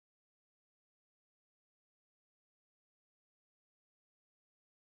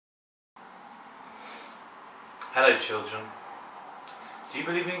Hello children. Do you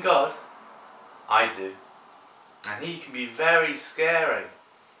believe in God? I do. And He can be very scary.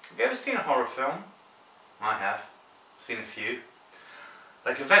 Have you ever seen a horror film? I have. Seen a few.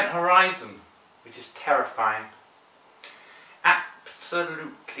 Like Event Horizon, which is terrifying.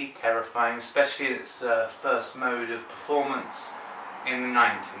 Absolutely terrifying, especially in its first mode of performance in the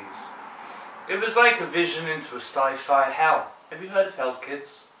 90s. It was like a vision into a sci-fi hell. Have you heard of hell,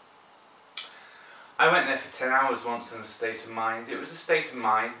 kids? I went there for 10 hours once in a state of mind. It was a state of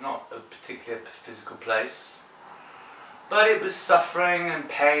mind, not a particular physical place. But it was suffering and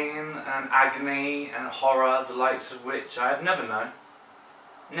pain and agony and horror, the likes of which I have never known.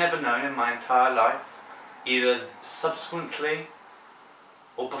 Never known in my entire life, either subsequently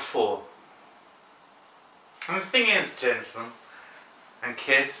or before. And the thing is, gentlemen, and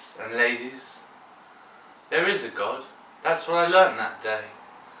kids and ladies, there is a God. That's what I learnt that day.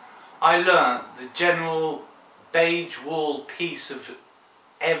 I learnt the general beige wall piece of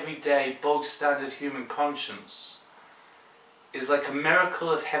everyday bog standard human conscience is like a miracle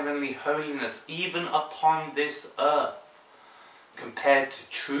of heavenly holiness even upon this earth, compared to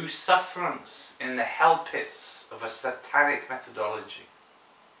true sufferance in the hell pits of a satanic methodology.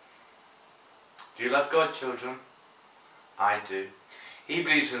 Do you love God, children? I do. He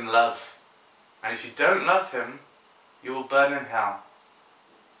believes in love. And if you don't love Him, you will burn in hell.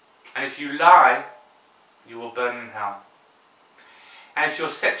 And if you lie, you will burn in hell. And if you're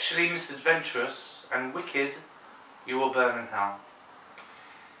sexually misadventurous and wicked, you will burn in hell.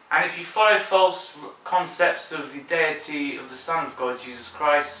 And if you follow false concepts of the deity of the Son of God, Jesus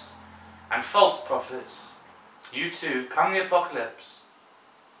Christ, and false prophets, you too, come the apocalypse,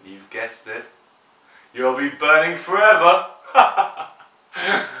 you've guessed it, you'll be burning forever.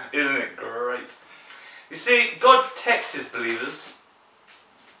 Isn't it great? You see, God protects His believers.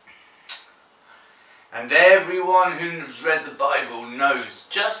 And everyone who's read the Bible knows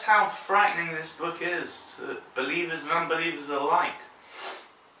just how frightening this book is to believers and unbelievers alike.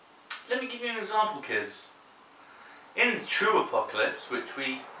 Let me give you an example, kids. In the true apocalypse, which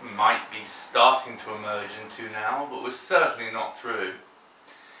we might be starting to emerge into now, but we're certainly not through,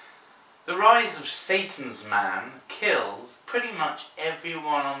 the rise of Satan's man kills pretty much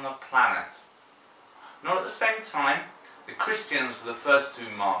everyone on the planet. Not at the same time, the Christians are the first to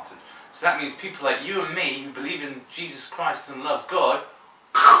be martyred. So that means people like you and me who believe in Jesus Christ and love God,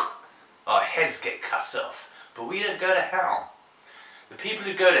 our heads get cut off. But we don't go to hell. The people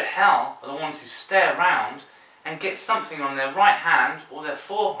who go to hell are the ones who stay around and get something on their right hand or their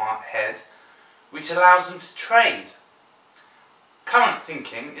forehead which allows them to trade. Current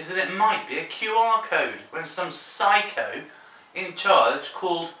thinking is that it might be a QR code when some psycho in charge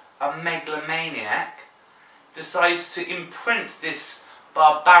called a megalomaniac decides to imprint this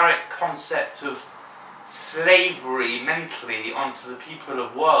barbaric concept of slavery mentally onto the people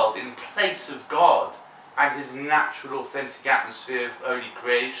of the world in place of God and His natural authentic atmosphere of holy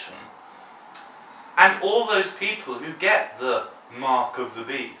creation. And all those people who get the mark of the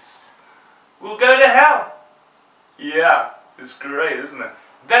beast will go to hell. Yeah, it's great, isn't it?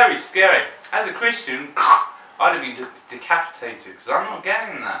 Very scary. As a Christian, I'd have been decapitated because I'm not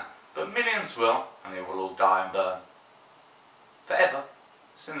getting that. But millions will, and they will all die and burn. Forever.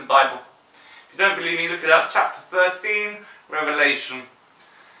 It's in the Bible. If you don't believe me, look it up. Chapter 13, Revelation.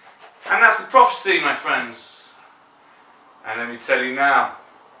 And that's the prophecy, my friends. And let me tell you now,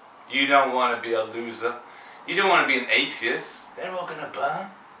 you don't want to be a loser. You don't want to be an atheist. They're all going to burn.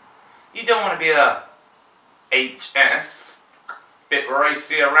 You don't want to be a HS, bit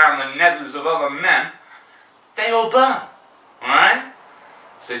racy around the nethers of other men. They all burn. Alright?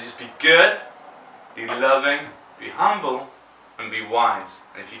 So just be good, be loving, be humble, and be wise.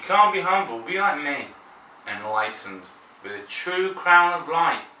 And if you can't be humble, be like me, enlightened, with a true crown of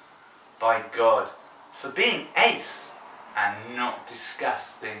light by God, for being ace and not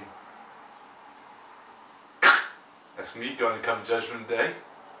disgusting. That's me going to come Judgment Day.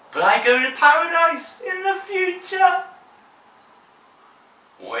 But I go to paradise in the future.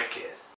 Wicked.